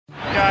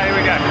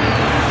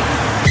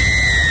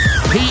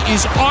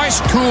is ice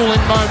cool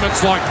in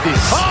moments like this.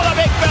 Oh, the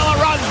big fella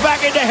runs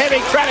back into heavy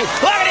traffic.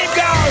 Look at him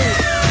go!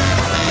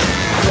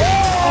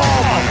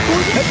 Oh, my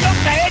goodness. It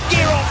knocked the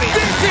headgear off him.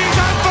 This is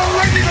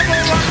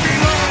unbelievable rugby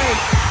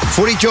league.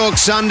 Footy Talk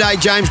Sunday,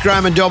 James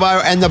Graham and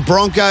Dobbo, and the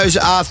Broncos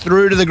are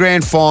through to the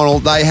grand final.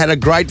 They had a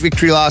great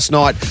victory last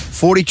night,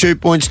 42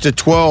 points to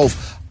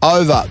 12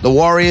 over the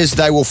Warriors.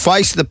 They will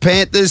face the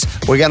Panthers.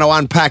 We're going to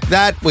unpack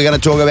that. We're going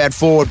to talk about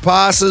forward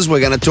passes. We're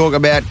going to talk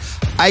about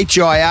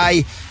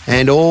HIA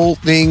and all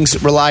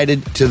things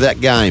related to that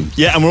game.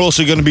 Yeah, and we're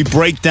also going to be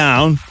break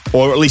down,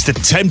 or at least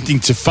attempting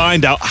to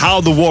find out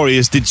how the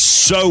Warriors did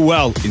so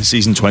well in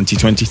season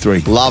 2023.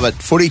 Love it.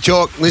 Footy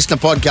Talk, listener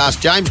podcast.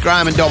 James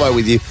Graham and Dobbo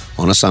with you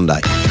on a Sunday.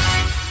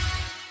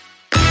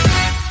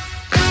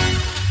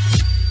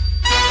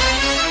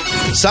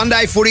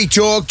 Sunday Footy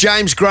Talk,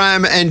 James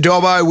Graham and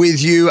Dobbo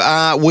with you.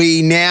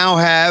 We now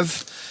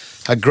have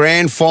a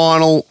grand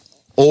final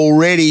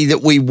already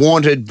that we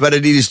wanted, but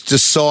it is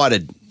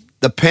decided.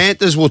 The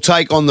Panthers will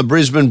take on the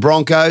Brisbane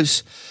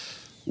Broncos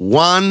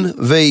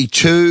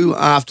 1v2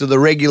 after the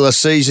regular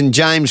season.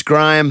 James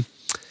Graham,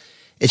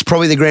 it's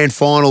probably the grand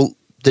final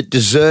that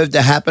deserved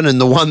to happen and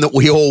the one that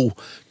we all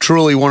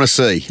truly want to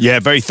see.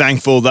 Yeah, very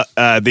thankful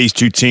that these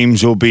two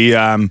teams will be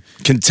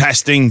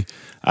contesting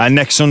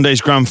next Sunday's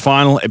grand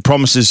final. It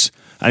promises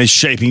and is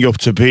shaping up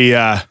to be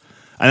an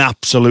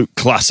absolute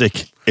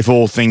classic if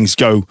all things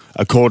go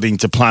according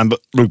to plan.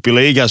 But rugby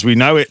league, as we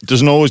know, it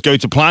doesn't always go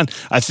to plan.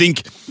 I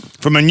think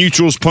from a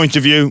neutral's point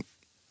of view,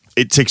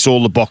 it ticks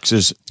all the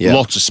boxes. Yeah.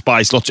 Lots of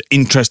spice, lots of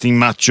interesting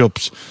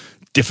matchups,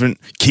 different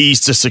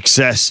keys to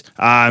success.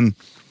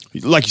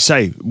 Like you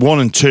say, 1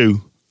 and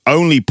 2,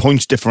 only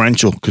points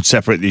differential could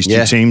separate these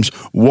two teams.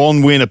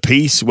 One win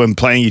apiece when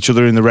playing each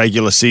other in the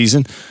regular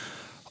season.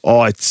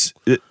 Oh,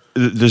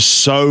 there's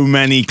so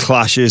many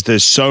clashes.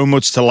 There's so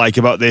much to like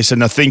about this.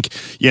 And I think,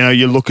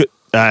 you look at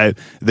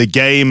the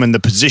game and the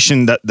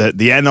position that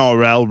the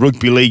NRL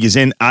Rugby League is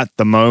in at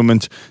the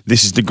moment.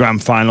 This is the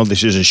grand final.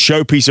 This is a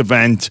showpiece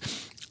event.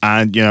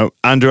 And,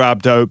 Andrew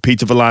Abdo,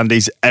 Peter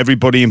V'landys,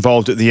 everybody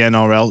involved at the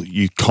NRL,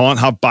 you can't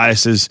have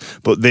biases,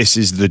 but this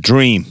is the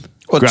dream.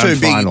 Well, grand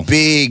two final.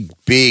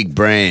 big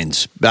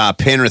brands.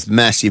 Penrith,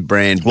 massive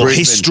brand. Well, Brisbane.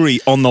 history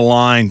on the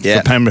line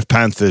for Penrith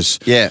Panthers.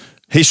 Yeah.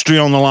 History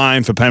on the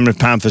line for Penrith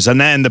Panthers.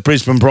 And then the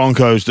Brisbane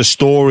Broncos, the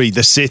story,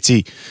 the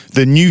city,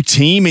 the new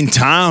team in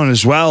town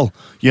as well.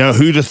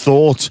 Who'd have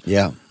thought?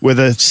 Yeah. With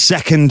a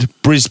second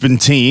Brisbane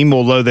team,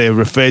 although they're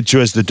referred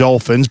to as the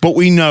Dolphins, but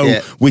we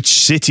know which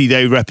city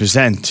they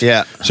represent.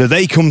 Yeah. So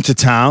they come to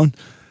town,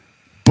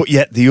 but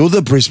yet the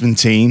other Brisbane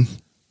team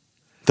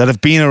that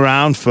have been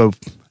around for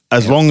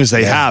as long as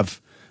they have,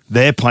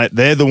 they're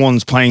the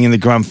ones playing in the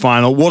grand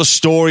final. What a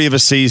story of a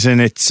season.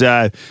 It's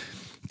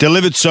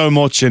delivered so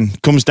much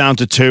and comes down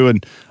to 2.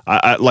 And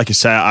like I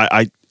say,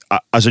 I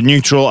as a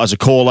neutral, as a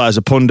caller, as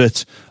a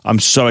pundit, I'm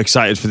so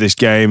excited for this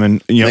game.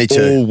 And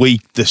all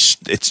week, it's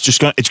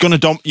going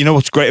to you know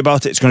what's great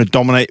about it? It's going to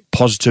dominate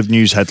positive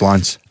news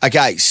headlines.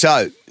 Okay,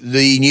 so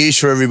the news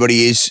for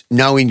everybody is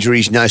no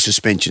injuries, no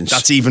suspensions.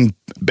 That's even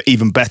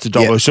better,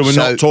 Dobbo. Yeah, so we're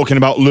not talking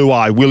about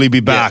Luai. Will he be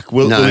back?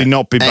 Will he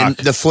not be back? And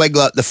the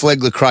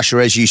Flegler crusher,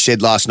 as you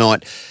said last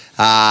night,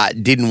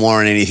 didn't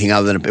warrant anything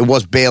other than it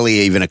was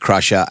barely even a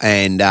crusher,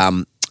 and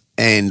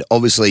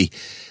obviously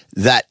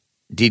that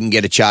didn't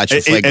get a charge for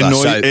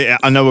Flegler.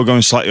 I know we're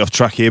going slightly off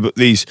track here, but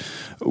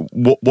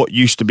what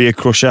used to be a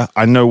crusher,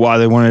 I know why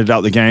they wanted it out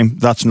of the game.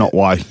 That's not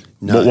why.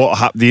 No.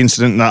 But the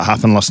incident that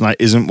happened last night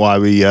isn't why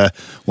we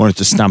wanted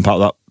to stamp out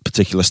that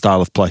particular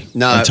style of play.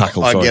 No, and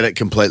tackle, I get it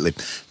completely.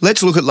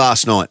 Let's look at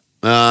last night.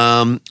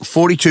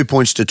 42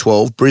 points to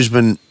 12.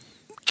 Brisbane,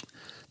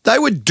 they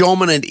were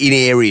dominant in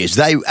areas.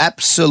 They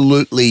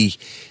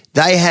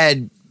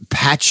had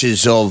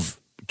patches of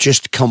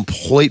just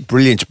complete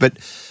brilliance. But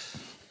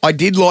I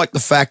did like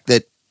the fact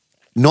that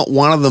not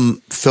one of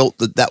them felt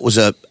that was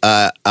a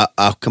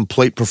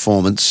complete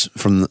performance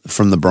from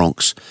the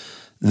Bronx.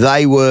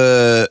 They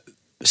were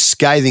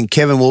scathing.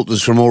 Kevin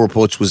Walters, from all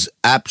reports, was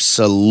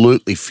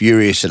absolutely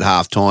furious at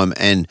halftime,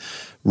 and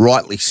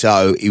rightly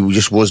so. He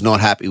just was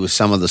not happy with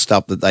some of the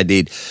stuff that they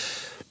did.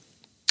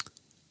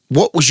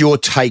 What was your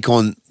take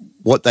on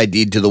what they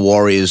did to the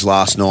Warriors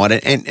last night,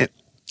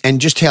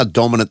 and just how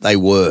dominant they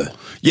were?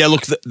 Yeah,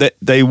 look,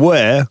 they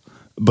were.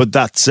 But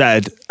that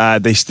said,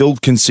 they still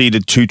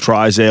conceded 2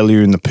 tries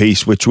earlier in the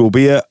piece, which will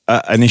be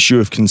an issue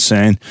of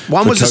concern.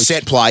 One was a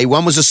set play,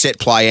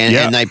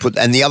 and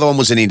the other one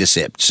was an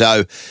intercept.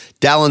 So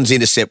Dallin's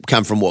intercept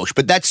come from Walsh,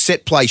 but that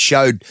set play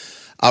showed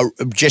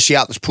Jesse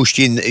Arthur's pushed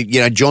in.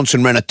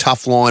 Johnson ran a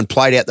tough line,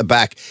 played out the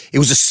back. It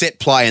was a set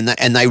play,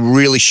 and they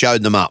really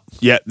showed them up.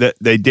 Yeah,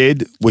 they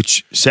did.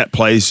 Which set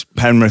plays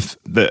Penrith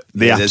the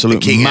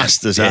absolute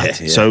masters at.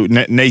 Yeah. So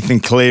Nathan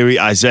Cleary,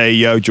 Isaiah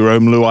Yeo,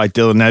 Jerome Luai,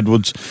 Dylan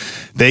Edwards,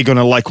 they're going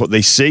to like what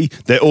they see.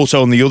 They're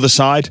also on the other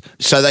side.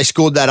 So they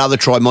scored that other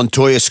try.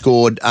 Montoya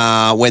scored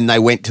when they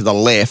went to the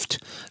left,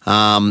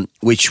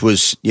 which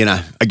was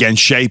again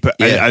shape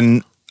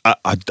and.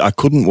 I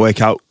couldn't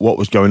work out what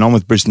was going on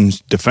with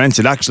Brisbane's defence.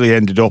 It actually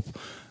ended up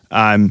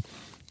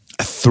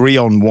a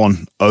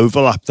 3-on-1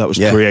 overlap that was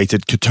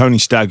created. Tony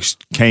Staggs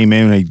came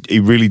in and he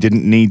really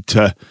didn't need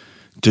to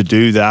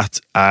do that.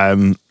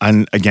 And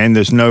again,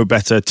 there's no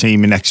better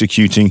team in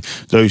executing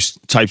those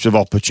types of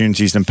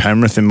opportunities than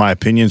Penrith, in my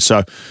opinion.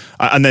 So,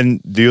 and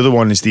then the other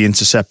one is the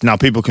intercept. Now,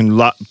 people can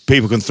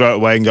throw it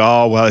away and go,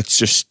 oh, well, it's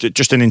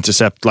just an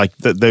intercept. Like,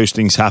 those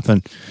things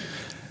happen.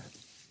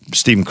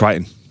 Stephen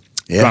Crichton,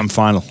 grand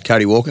final.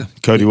 Cody Walker.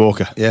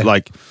 Yeah.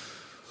 Like,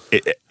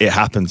 it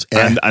happens.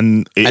 Yeah.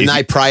 And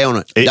they prey on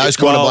it. Those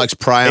kind of blokes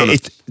prey on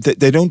it.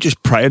 They don't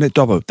just prey on it,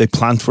 Dobbo. They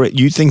plan for it.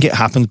 You think it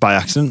happens by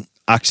accident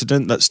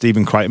that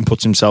Stephen Crichton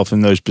puts himself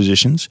in those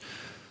positions.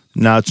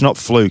 No, it's not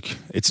fluke.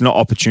 It's not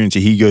opportunity.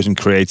 He goes and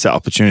creates that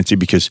opportunity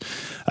because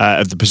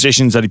of the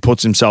positions that he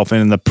puts himself in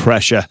and the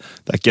pressure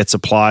that gets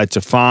applied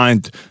to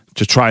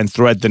try and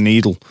thread the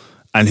needle,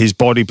 and his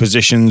body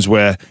positions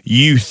where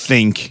you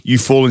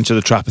fall into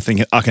the trap of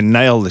thinking, I can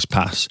nail this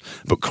pass.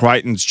 But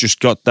Crichton's just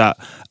got that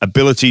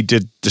ability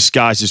to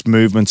disguise his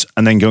movements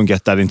and then go and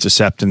get that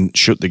intercept and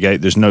shut the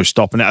gate. There's no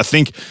stopping it. I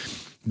think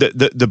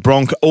the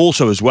Bronco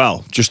also as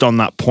well, just on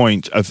that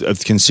point of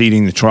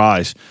conceding the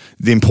tries,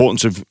 the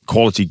importance of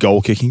quality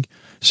goal kicking.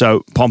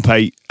 So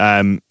Pompey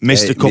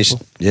missed a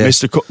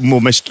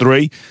couple, missed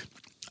three,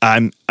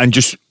 and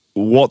just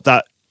what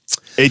that.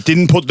 It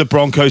didn't put the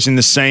Broncos on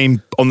the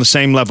same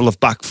level of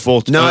back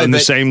foot, the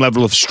same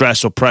level of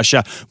stress or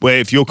pressure. Where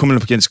if you're coming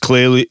up against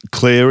Cleary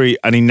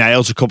and he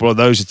nails a couple of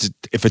those,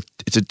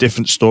 it's a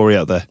different story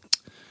out there.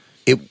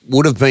 It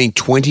would have been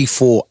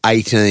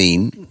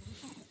 24-18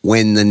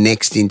 when the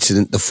next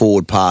incident, the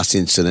forward pass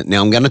incident.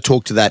 Now I'm going to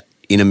talk to that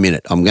in a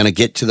minute. I'm going to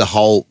get to the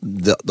whole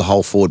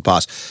forward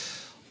pass.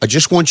 I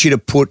just want you to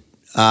put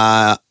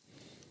a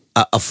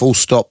full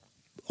stop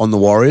on the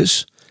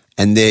Warriors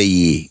and their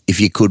year,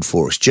 if you could,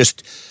 for us.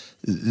 Just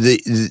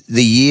the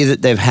year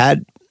that they've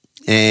had,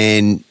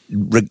 and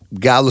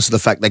regardless of the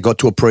fact they got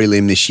to a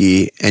prelim this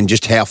year, and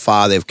just how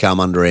far they've come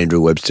under Andrew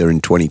Webster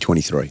in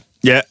 2023.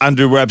 Yeah,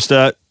 Andrew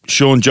Webster,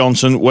 Sean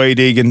Johnson, Wade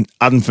Egan,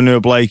 Adam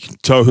Fanua-Blake,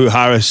 Tohu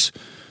Harris,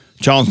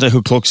 Charles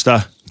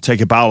Nichol-Cluxter.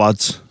 Take a bow,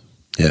 lads.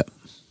 Yeah.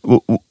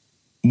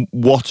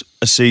 What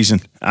a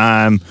season.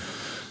 They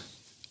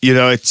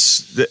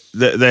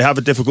have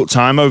a difficult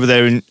time over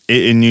there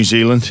in New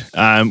Zealand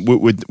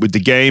with the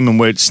game and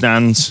where it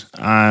stands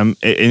on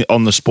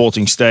the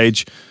sporting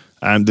stage,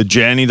 the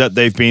journey that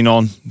they've been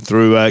on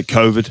through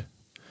COVID,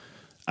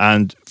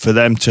 and for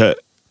them to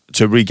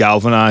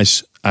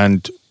re-galvanise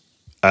and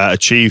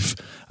achieve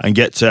and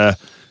get to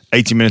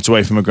 80 minutes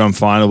away from a grand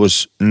final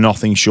was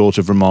nothing short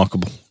of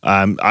remarkable.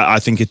 I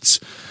think it's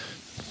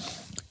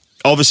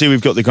obviously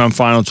we've got the grand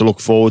final to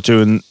look forward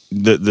to, and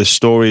the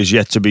story is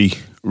yet to be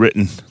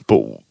written,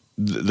 but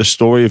the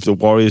story of the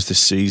Warriors this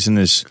season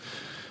is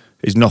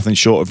nothing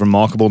short of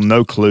remarkable.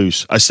 No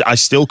clues. I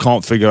still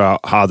can't figure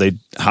out how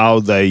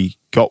they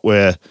got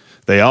where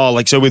they are.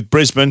 Like, so with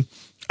Brisbane,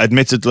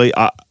 admittedly,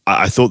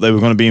 I thought they were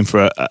going to be in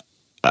for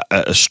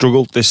a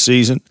struggle this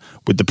season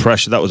with the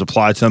pressure that was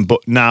applied to them.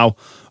 But now,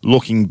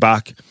 looking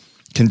back,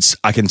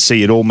 I can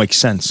see it all makes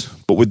sense.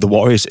 But with the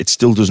Warriors, it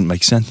still doesn't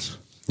make sense.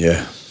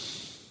 Yeah.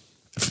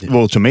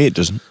 Well, to me, it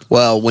doesn't.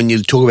 Well, when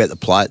you talk about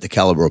the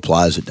caliber of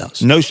players, it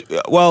does. No,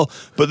 well,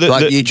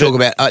 but you talk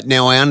about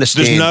now. I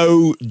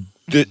understand.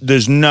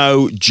 There's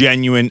no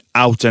genuine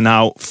out and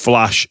out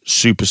flash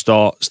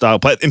superstar style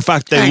player. In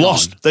fact, they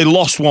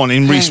lost one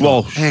in Reece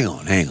Walsh. Hang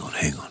on.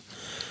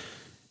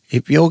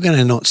 If you're going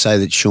to not say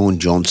that Sean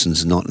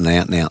Johnson's not an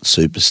out and out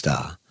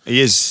superstar, he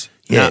is.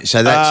 Yeah,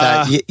 so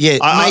that's he's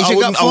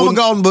a former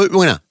Golden Boot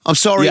winner. I'm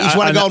sorry, he's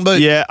won a Golden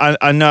Boot. Yeah,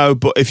 I know,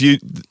 but if you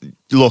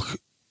look.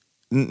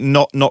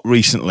 Not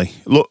recently.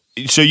 Look,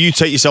 so you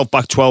take yourself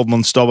back 12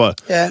 months, Dobber,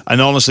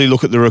 and honestly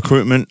look at the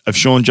recruitment of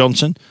Sean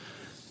Johnson.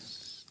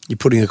 You're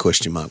putting a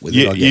question mark with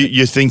it.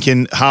 You're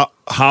thinking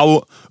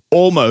how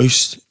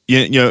almost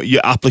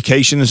your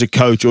application as a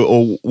coach,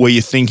 or where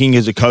you're thinking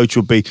as a coach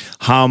would be,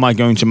 how am I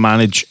going to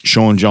manage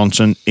Sean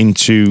Johnson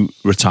into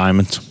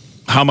retirement?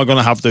 How am I going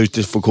to have those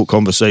difficult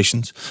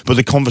conversations? But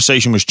the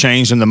conversation was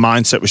changed and the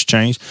mindset was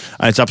changed,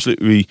 and it's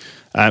absolutely,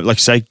 like I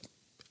say,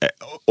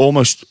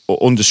 almost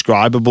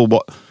undescribable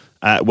what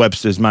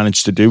Webster's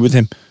managed to do with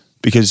him,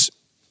 because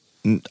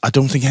I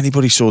don't think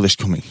anybody saw this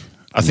coming.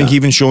 I think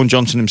even Sean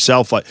Johnson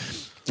himself,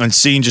 and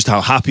seeing just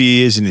how happy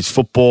he is in his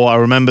football. I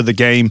remember the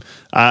game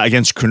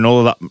against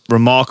Cronulla, that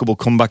remarkable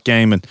comeback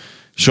game, and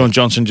Sean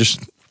Johnson, just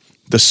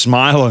the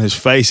smile on his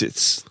face.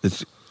 It's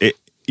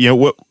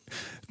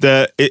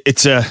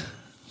a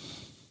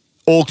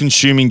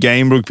all-consuming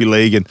game, rugby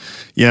league, and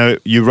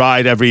you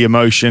ride every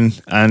emotion,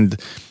 and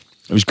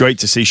it was great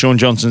to see. Sean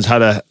Johnson's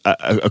had a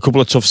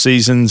couple of tough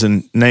seasons,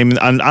 and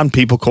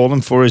people call him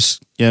for his,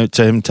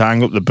 to him to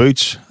hang up the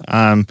boots.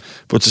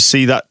 But to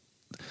see that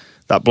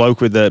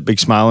bloke with the big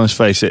smile on his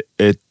face,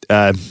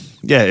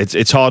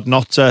 it's hard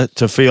not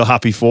to feel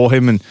happy for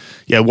him. And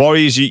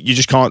Warriors, you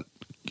just can't.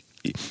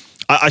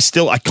 I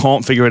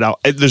can't figure it out.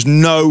 There's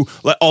no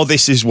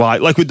this is why.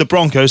 Like with the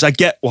Broncos, I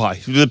get why.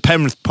 With the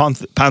Penrith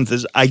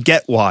Panthers, I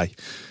get why.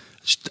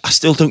 I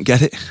still don't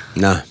get it.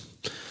 No.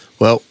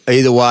 Well,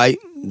 either way,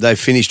 They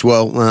finished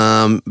well.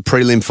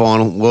 Prelim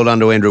final. Well done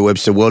to Andrew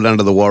Webster. Well done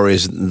to the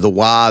Warriors. The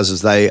Wars,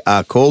 as they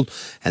are called.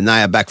 And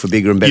they are back for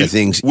bigger and better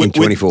things in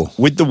 24.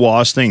 With the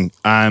Wars thing,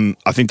 I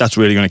think that's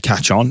really going to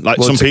catch on. Like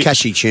Well, it's a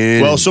catchy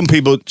tune. Well, some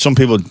people,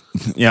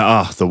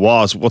 the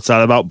Wars, what's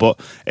that about? But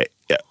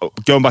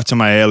going back to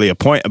my earlier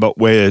point about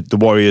where the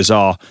Warriors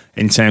are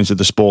in terms of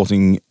the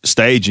sporting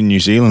stage in New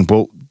Zealand,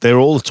 well, they're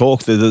all the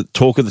talk. They're the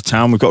talk of the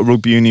town. We've got a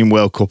Rugby Union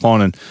World Cup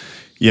on, and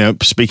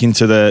speaking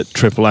to the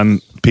Triple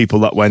M people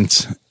that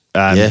went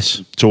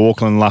to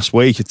Auckland last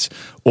week, it's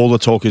all the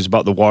talk is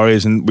about the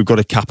Warriors, and we've got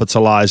to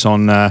capitalise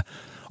on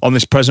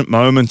this present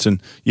moment.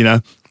 And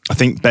I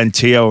think Ben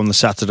Teo on the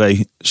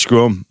Saturday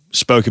scrum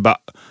spoke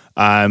about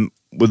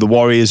with the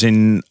Warriors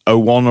in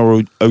 01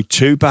 or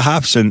 02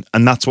 perhaps, and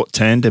that's what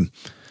turned him.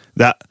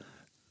 That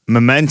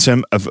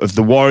momentum of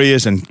the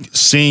Warriors, and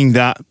seeing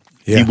that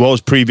he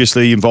was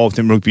previously involved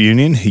in rugby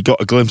union, he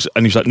got a glimpse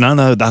and he's like,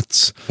 no,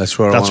 that's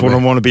what I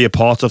want to be a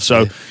part of.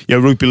 So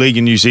rugby league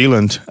in New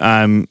Zealand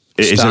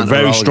is a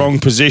very strong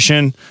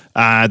position.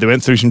 They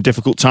went through some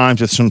difficult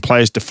times with some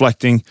players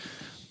deflecting,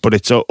 but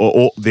it's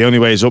the only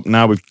way is up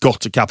now. We've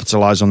got to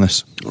capitalise on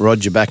this.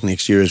 Roger back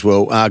next year as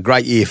well.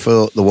 Great year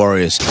for the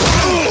Warriors.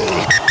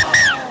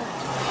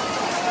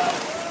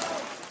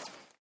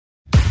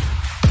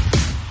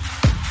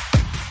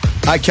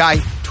 Okay,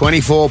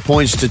 24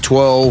 points to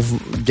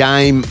 12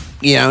 game,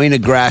 in a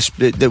grasp.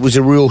 There was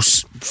a real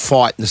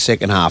fight in the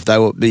second half. They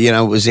were,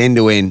 it was end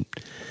to end.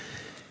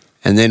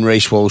 And then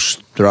Reece Walsh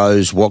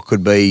throws what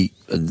could be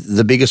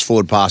the biggest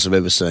forward pass I've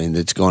ever seen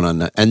that's gone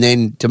under. And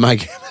then to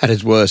make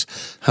matters worse,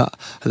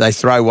 they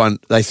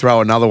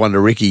throw another one to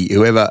Ricky.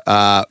 Whoever,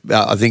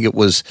 I think it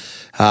was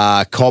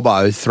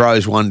Cobbo,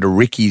 throws one to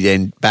Ricky,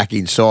 then back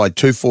inside.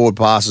 2 forward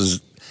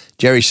passes.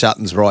 Jerry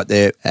Sutton's right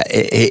there.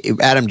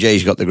 Adam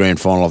G's got the grand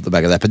final off the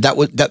back of that. But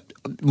that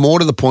more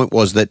to the point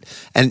was that,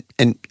 and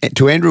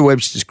to Andrew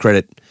Webster's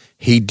credit,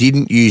 he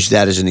didn't use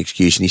that as an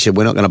excuse. And he said,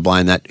 we're not going to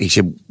blame that. He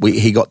said,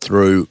 he got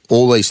through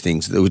all these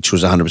things, which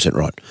was 100%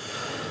 right.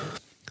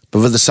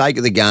 But for the sake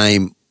of the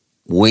game,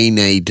 we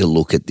need to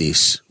look at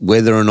this.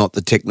 Whether or not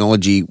the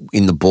technology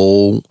in the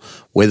ball,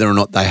 whether or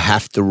not they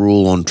have to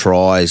rule on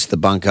tries, the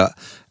bunker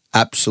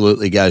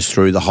absolutely goes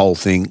through the whole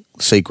thing,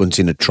 sequence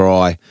in a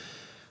try.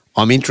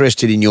 I'm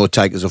interested in your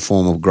take as a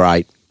former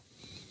great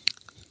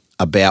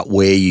about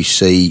where you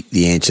see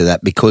the answer to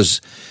that, because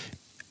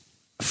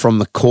from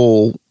the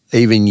call,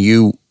 even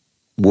you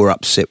were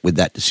upset with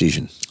that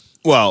decision.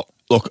 Well,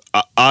 look,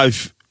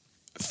 I've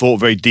thought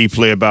very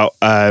deeply about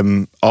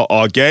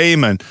our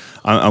game and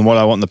what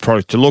I want the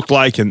product to look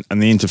like, and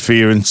the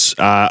interference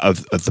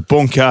of the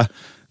bunker,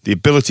 the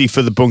ability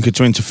for the bunker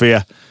to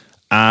interfere,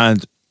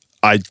 and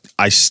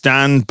I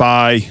stand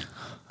by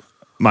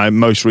my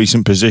most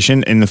recent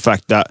position in the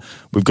fact that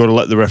we've got to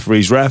let the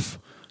referees ref.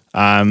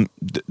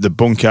 The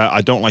bunker,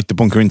 I don't like the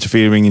bunker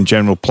interfering in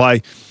general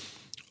play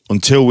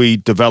until we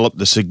develop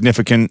the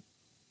significant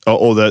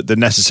or the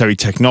necessary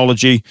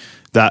technology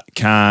that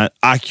can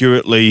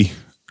accurately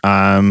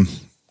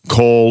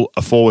call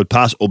a forward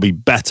pass or be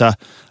better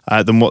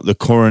than what the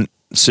current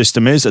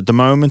system is at the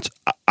moment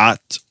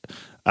at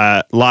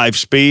live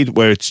speed,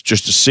 where it's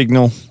just a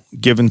signal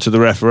given to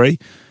the referee.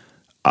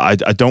 I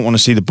don't want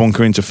to see the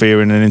bunker interfere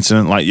in an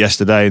incident like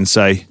yesterday and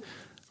say,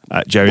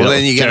 Jerry, well,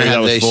 then you're going to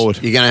have these. Forward.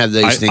 You're going to have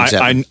these things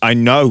happen. I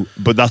know,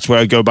 but that's where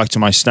I go back to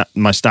my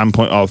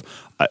standpoint of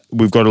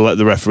we've got to let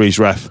the referees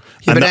ref.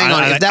 Yeah, but hang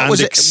on, if that was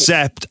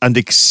accept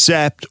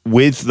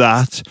with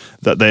that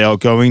they are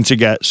going to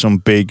get some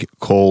big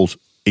calls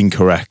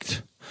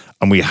incorrect,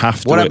 and we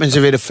have to. What happens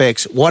if it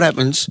affects? What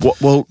happens?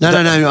 Well,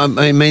 no.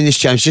 I mean this,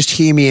 James. Just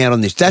hear me out on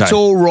this. That's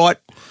all right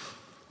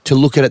to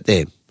look at it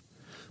there.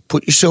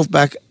 Put yourself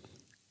back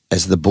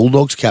as the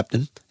Bulldogs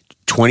captain,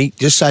 20,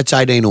 just say it's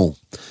 18 all.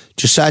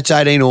 Just say it's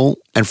 18 all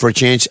and for a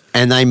chance,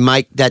 and they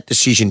make that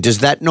decision. Does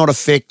that not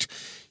affect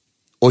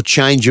or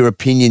change your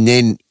opinion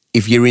then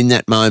if you're in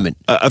that moment?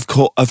 Of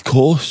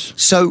course.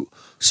 So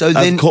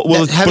then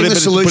having the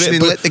solution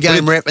and let the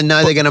game rep and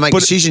know they're going to make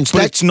decisions.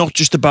 But it's not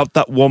just about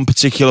that one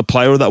particular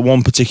player or that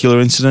one particular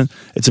incident.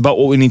 It's about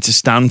what we need to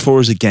stand for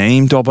as a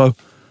game, Dobbo.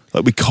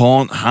 Like, we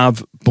can't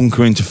have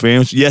bunker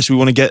interference. Yes, we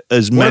want to get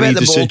as many. What about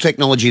the ball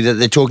technology that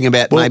they're talking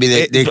about? Well, maybe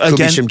there could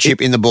be some chip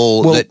in the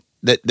ball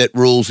that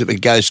rules if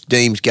it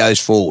goes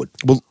forward.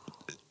 Well,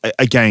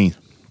 again,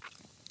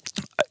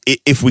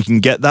 if we can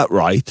get that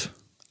right,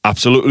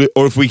 absolutely,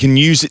 or if we can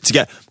use it to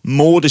get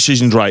more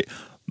decisions right,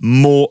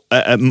 more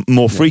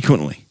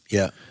frequently.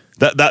 Yeah,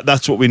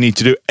 that's what we need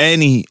to do.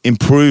 Any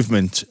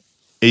improvement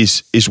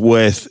is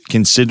worth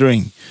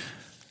considering,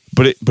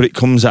 but it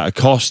comes at a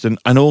cost, and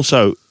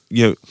also,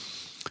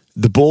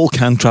 the ball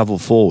can travel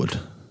forward.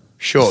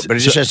 Sure, but it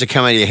just has to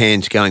come out of your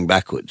hands going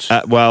backwards.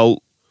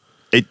 Well,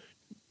 it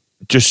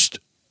just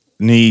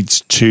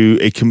needs to,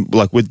 it can,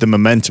 like with the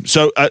momentum.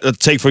 So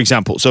take, for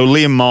example,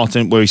 Liam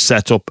Martin, where he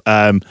set up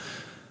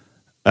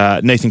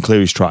Nathan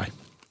Cleary's try.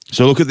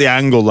 So look at the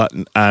angle that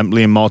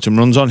Liam Martin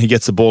runs on. He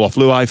gets the ball off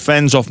Luai,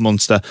 fends off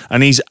Munster,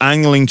 and he's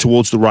angling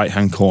towards the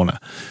right-hand corner.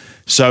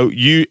 So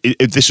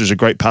this was a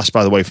great pass,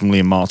 by the way, from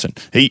Liam Martin.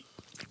 He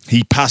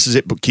passes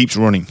it but keeps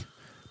running.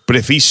 But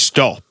if he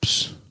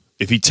stops,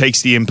 if he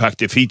takes the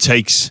impact, if he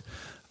takes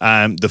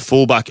the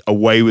fullback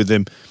away with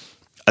him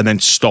and then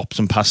stops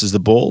and passes the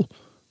ball,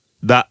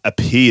 that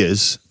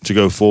appears to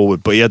go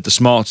forward. But he had the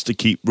smarts to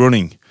keep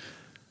running.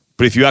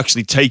 But if you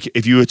actually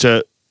if you were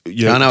to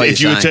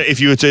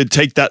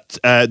take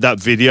that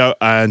video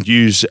and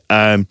use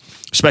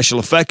special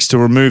effects to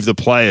remove the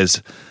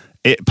players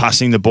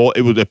passing the ball,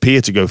 it would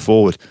appear to go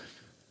forward,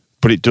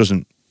 but it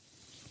doesn't.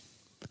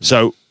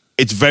 So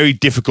it's very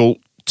difficult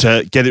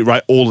to get it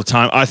right all the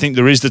time. I think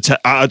there is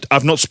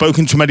I've not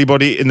spoken to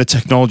anybody in the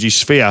technology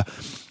sphere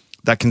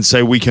that can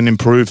say we can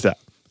improve that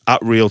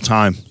at real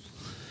time.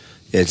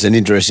 Yeah, it's an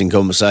interesting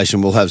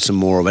conversation. We'll have some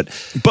more of it.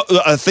 But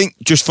I think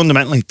just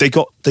fundamentally, they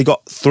got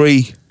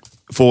 3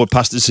 forward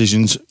pass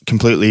decisions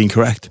completely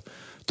incorrect.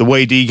 The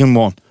Wade Egan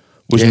one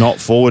was not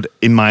forward,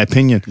 in my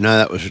opinion.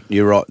 No,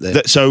 you're right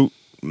there. So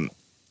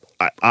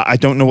I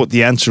don't know what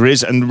the answer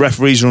is, and the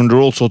referees are under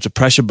all sorts of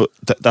pressure, but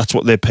that's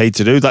what they're paid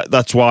to do.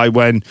 That's why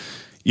when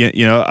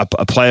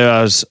a player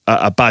has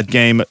a bad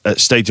game at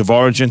State of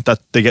Origin, that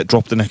they get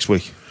dropped the next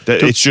week.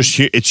 It's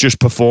just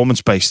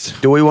performance based.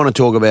 Do we want to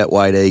talk about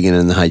Wade Egan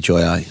and the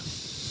HIA?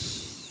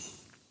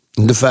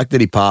 The fact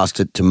that he passed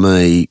it, to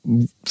me,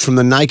 from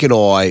the naked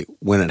eye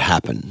when it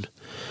happened,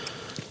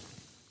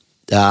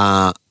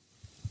 I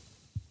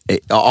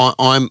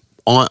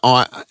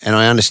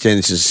understand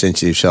this is a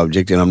sensitive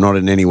subject, and I'm not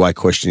in any way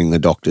questioning the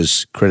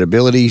doctor's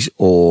credibilities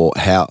or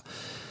how.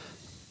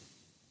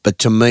 But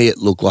to me, it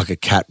looked like a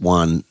Cat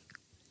 1.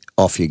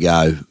 Off you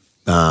go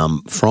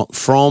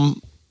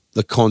from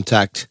the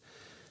contact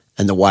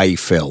and the way he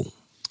fell.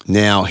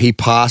 Now, he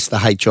passed the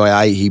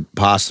HIA, he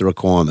passed the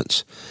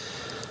requirements.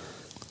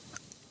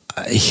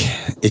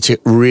 It's a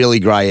really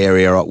grey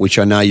area, which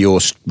I know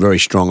you're very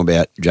strong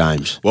about,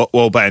 James.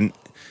 Well, Ben,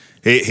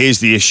 here's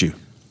the issue.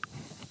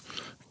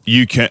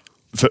 You can,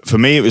 for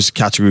me, it was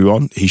Category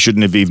 1. He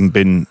shouldn't have even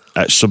been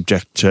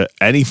subject to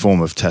any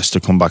form of test to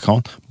come back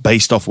on,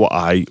 based off what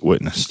I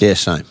witnessed. Yeah,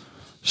 same.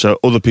 So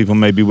other people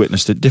maybe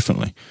witnessed it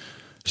differently.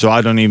 So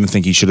I don't even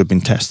think he should have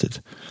been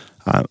tested.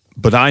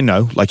 But I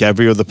know, like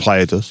every other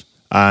player does,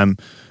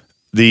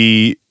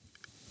 the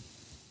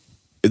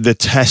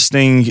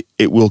testing,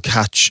 it will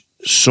catch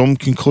some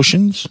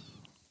concussions,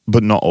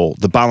 but not all.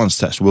 The balance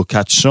test will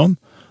catch some,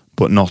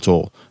 but not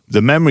all.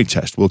 The memory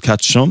test will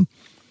catch some,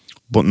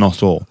 but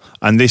not all.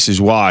 And this is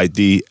why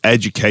the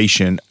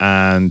education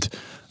and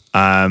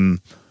the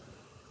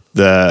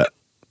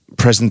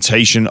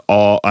presentation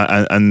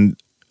and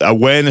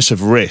awareness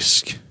of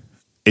risk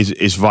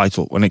is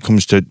vital when it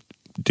comes to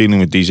dealing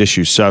with these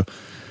issues. So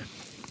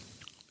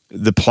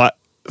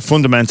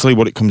fundamentally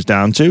what it comes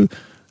down to,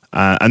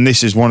 and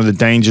this is one of the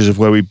dangers of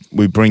where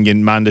we bring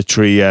in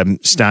mandatory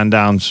stand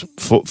downs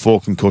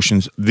for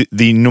concussions,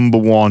 the number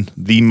one,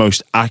 the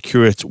most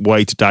accurate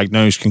way to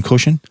diagnose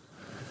concussion,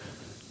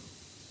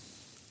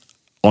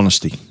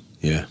 honesty.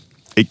 Yeah.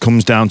 It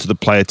comes down to the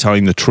player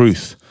telling the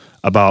truth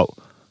about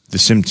the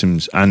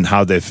symptoms and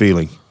how they're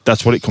feeling.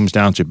 That's what it comes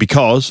down to.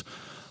 Because,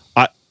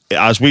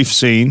 as we've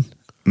seen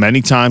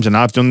many times, and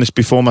I've done this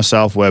before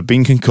myself, where I've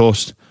been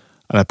concussed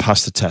and I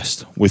passed the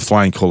test with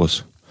flying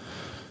colours.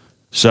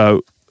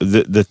 So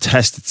the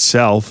test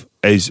itself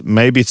is,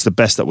 maybe it's the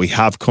best that we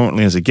have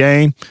currently as a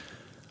game,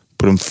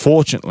 but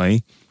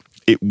unfortunately,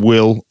 it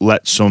will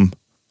let some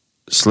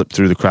slip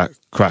through the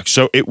cracks.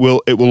 So it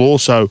will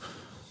also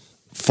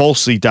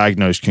falsely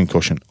diagnose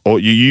concussion, or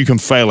you can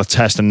fail a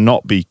test and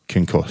not be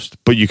concussed,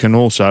 but you can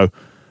also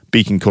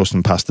be concussed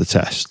and pass the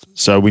test.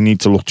 So we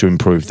need to look to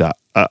improve that.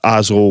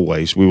 As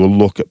always, we will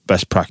look at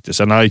best practice,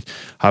 and I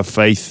have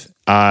faith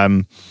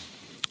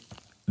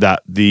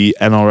that the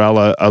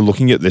NRL are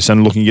looking at this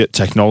and looking at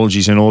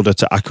technologies in order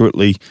to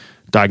accurately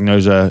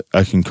diagnose a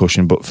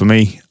concussion. But for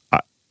me,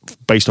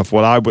 based off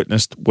what I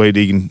witnessed, Wade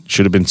Egan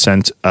should have been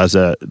sent as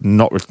a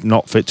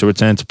not fit to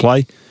return to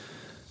play.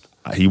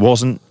 He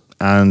wasn't,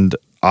 and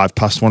I've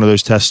passed one of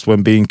those tests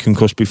when being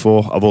concussed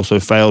before. I've also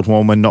failed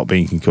one when not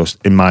being concussed,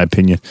 in my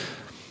opinion.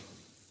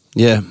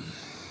 Yeah,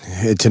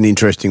 it's an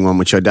interesting one,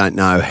 which I don't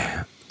know.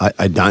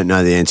 I don't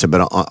know the answer,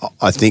 but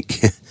I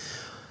think,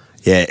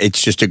 yeah,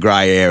 it's just a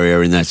grey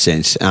area in that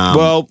sense. As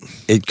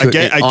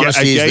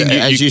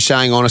you're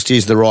saying, honesty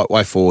is the right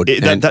way forward.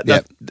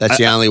 That's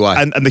the only way.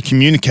 And the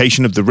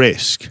communication of the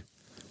risk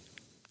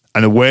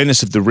and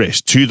awareness of the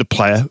risk to the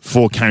player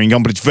for carrying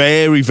on. But it's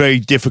very, very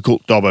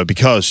difficult, Dobbo,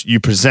 because you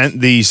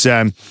present to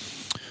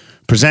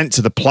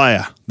the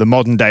player, the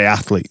modern day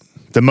athlete,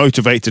 the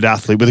motivated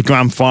athlete with a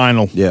grand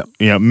final,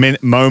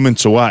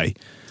 moments away,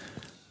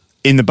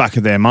 in the back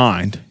of their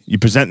mind. You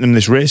present them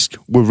this risk.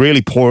 We're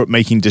really poor at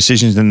making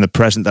decisions in the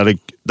present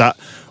that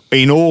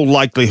in all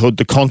likelihood,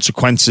 the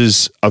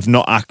consequences of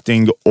not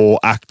acting or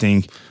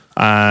acting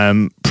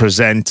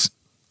present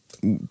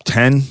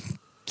 10,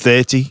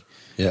 30,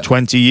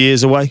 20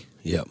 years away.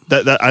 Yeah.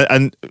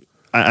 And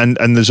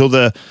there's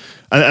other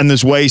and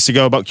there's ways to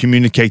go about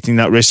communicating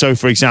that risk. So,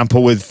 for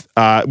example, with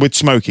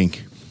smoking,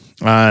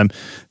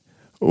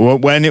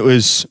 when it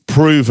was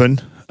proven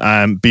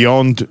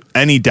beyond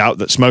any doubt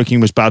that smoking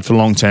was bad for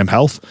long-term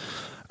health,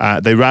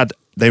 they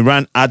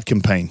ran ad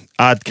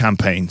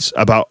campaigns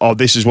about,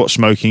 this is what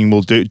smoking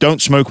will do.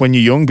 Don't smoke when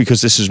you're young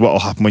because this is what will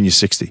happen when you're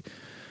 60.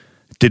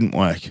 It didn't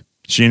work.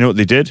 So you know what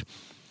they did?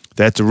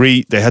 They had to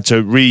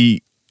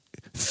rethink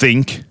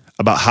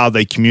about how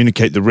they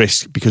communicate the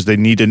risk because they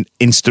need an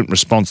instant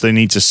response. They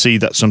need to see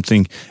that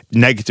something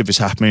negative is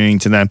happening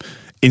to them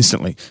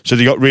instantly. So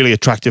they got really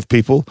attractive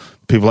people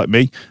like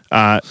me,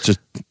 to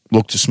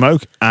look to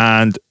smoke,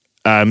 and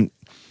then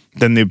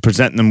they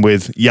present them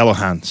with yellow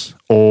hands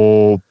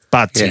or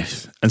bad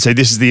teeth and say,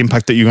 this is the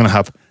impact that you're going to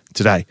have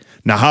today.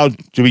 Now, how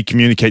do we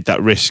communicate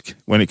that risk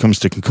when it comes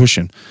to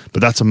concussion?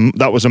 But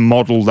that was a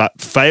model that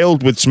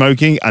failed with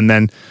smoking and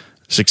then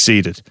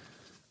succeeded.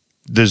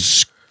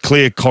 There's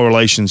clear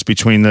correlations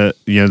between the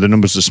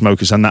numbers of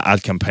smokers and that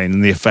ad campaign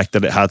and the effect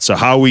that it had. So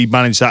how we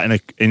manage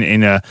that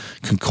in a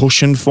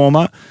concussion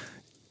format,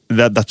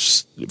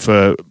 that's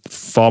for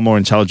far more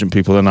intelligent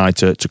people than I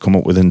to come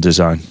up with and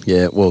design.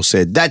 Yeah, well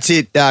said. That's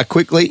it.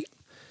 Quickly,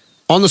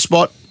 on the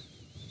spot,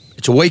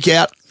 it's a week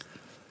out.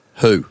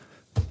 Who?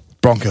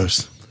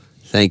 Broncos.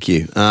 Thank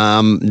you.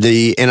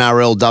 The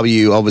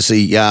NRLW,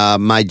 obviously,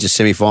 major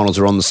semi-finals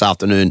are on this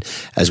afternoon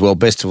as well.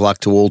 Best of luck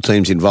to all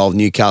teams involved,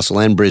 Newcastle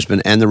and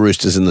Brisbane and the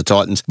Roosters and the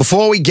Titans.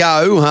 Before we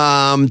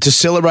go, to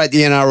celebrate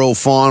the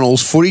NRL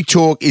finals, Footy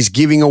Talk is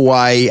giving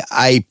away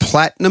a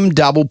platinum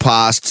double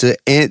pass to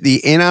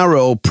the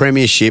NRL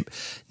Premiership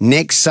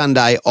next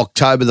Sunday,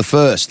 October the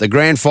 1st, the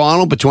grand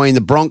final between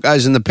the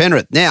Broncos and the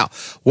Penrith. Now,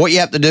 what you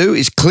have to do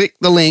is click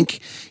the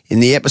link in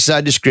the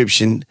episode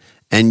description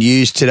and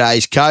use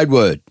today's code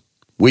word,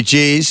 which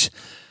is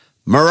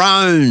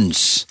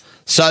Maroons.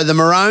 So the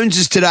Maroons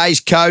is today's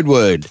code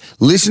word.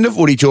 Listen to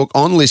Footy Talk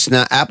on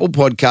Listener, Apple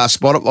Podcast,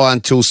 Spotify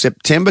until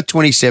September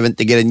 27th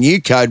to get a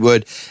new code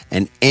word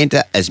and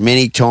enter as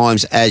many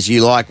times as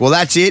you like. Well,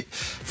 that's it.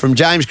 From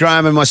James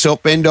Graham and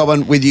myself, Ben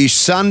Dobbin, with you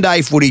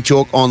Sunday Footy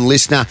Talk on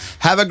Listener.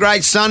 Have a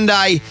great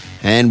Sunday,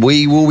 and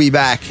we will be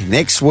back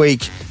next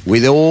week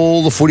with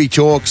all the Footy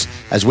Talks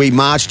as we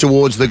march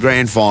towards the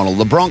grand final.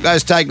 The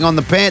Broncos taking on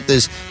the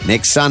Panthers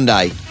next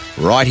Sunday,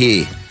 right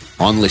here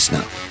on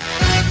Listener.